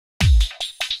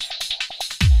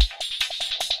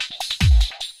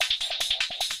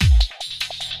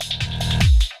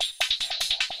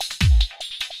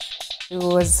It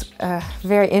was a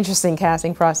very interesting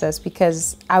casting process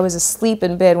because I was asleep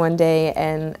in bed one day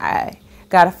and I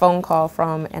got a phone call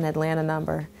from an Atlanta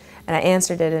number and I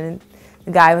answered it and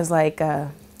the guy was like,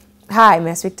 hi,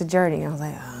 may I speak to Jurnee? I was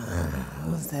like,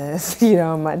 who's this? You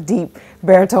know, my deep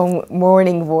baritone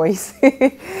morning voice.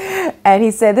 And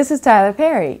he said, this is Tyler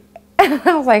Perry. And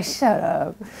I was like, shut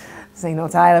up. This ain't no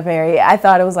Tyler Perry. I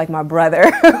thought it was like my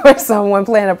brother or someone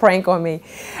playing a prank on me.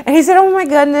 And he said, oh my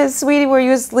goodness, sweetie, were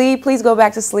you asleep? Please go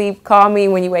back to sleep. Call me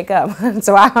when you wake up.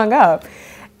 So I hung up.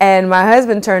 And my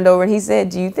husband turned over and he said,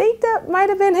 do you think that might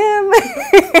have been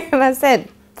him? And I said,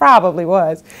 probably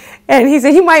was. And he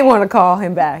said, you might want to call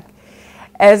him back.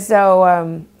 And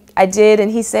so I did, and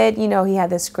he said, you know, he had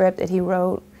this script that he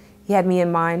wrote. He had me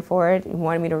in mind for it. He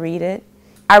wanted me to read it.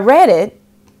 I read it,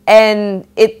 and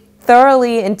it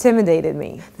thoroughly intimidated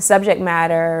me. The subject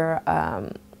matter,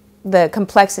 the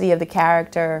complexity of the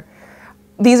character,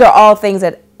 these are all things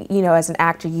that, you know, as an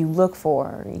actor you look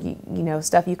for, you know,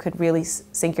 stuff you could really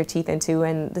sink your teeth into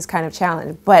and this kind of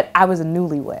challenge. But I was a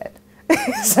newlywed.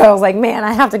 So I was like, man,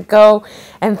 I have to go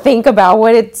and think about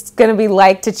what it's going to be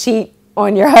like to cheat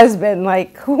on your husband.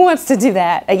 Like, who wants to do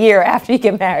that a year after you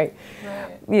get married?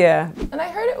 Right. Yeah. And I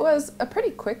heard it was a pretty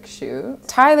quick shoot.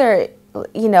 Tyler,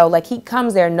 you know, like he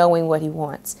comes there knowing what he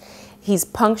wants. He's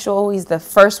punctual. He's the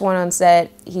first one on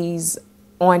set. He's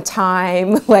on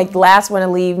time, like last one to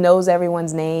leave, knows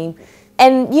everyone's name.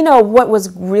 And, you know, what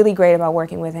was really great about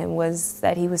working with him was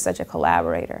that he was such a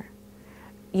collaborator.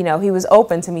 You know, he was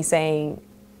open to me saying,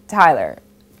 Tyler,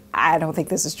 I don't think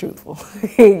this is truthful,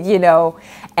 you know,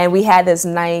 and we had this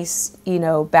nice, you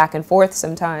know, back and forth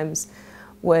sometimes,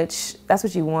 which that's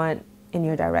what you want in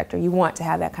your director. You want to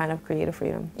have that kind of creative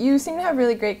freedom. You seem to have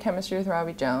really great chemistry with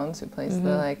Robbie Jones, who plays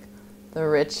the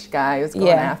rich guy who's going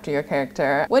after your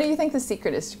character. What do you think the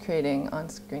secret is to creating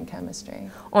on-screen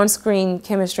chemistry? On-screen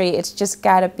chemistry, it's just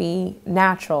got to be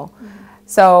natural.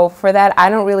 So for that, I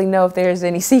don't really know if there's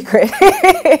any secret.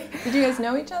 Did you guys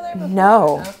know each other before?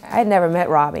 No, okay. I had never met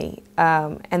Robbie.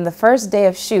 And the first day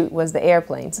of shoot was the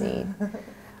airplane scene,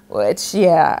 which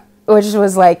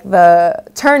was like the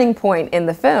turning point in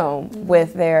the film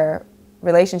with their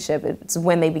relationship. It's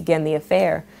when they begin the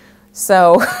affair.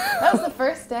 So that was the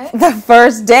first day? The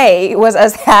first day was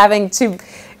us having to,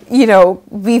 you know,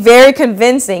 be very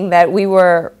convincing that we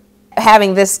were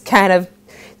having this kind of,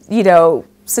 you know,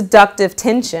 seductive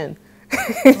tension.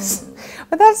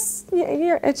 But that's,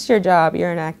 it's your job.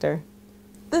 You're an actor.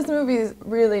 This movie is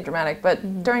really dramatic,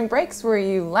 but during breaks, were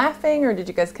you laughing, or did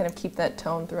you guys kind of keep that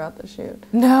tone throughout the shoot?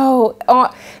 No.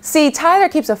 See, Tyler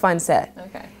keeps a fun set.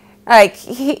 Okay. Like,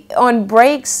 on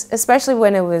breaks, especially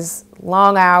when it was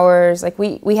long hours, like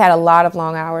we had a lot of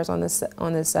long hours on this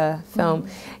film,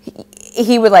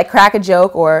 he would like crack a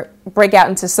joke or break out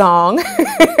into song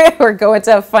or go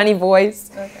into a funny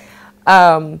voice. Okay.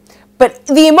 But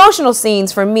the emotional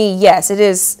scenes for me, yes, it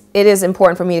is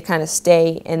important for me to kind of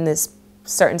stay in this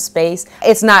certain space.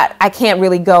 It's not, I can't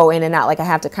really go in and out, like I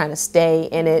have to kind of stay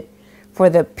in it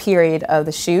for the period of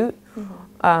the shoot.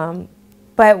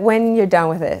 But when you're done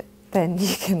with it, then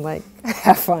you can like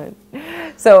have fun.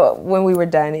 So when we were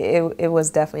done, it was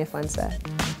definitely a fun set.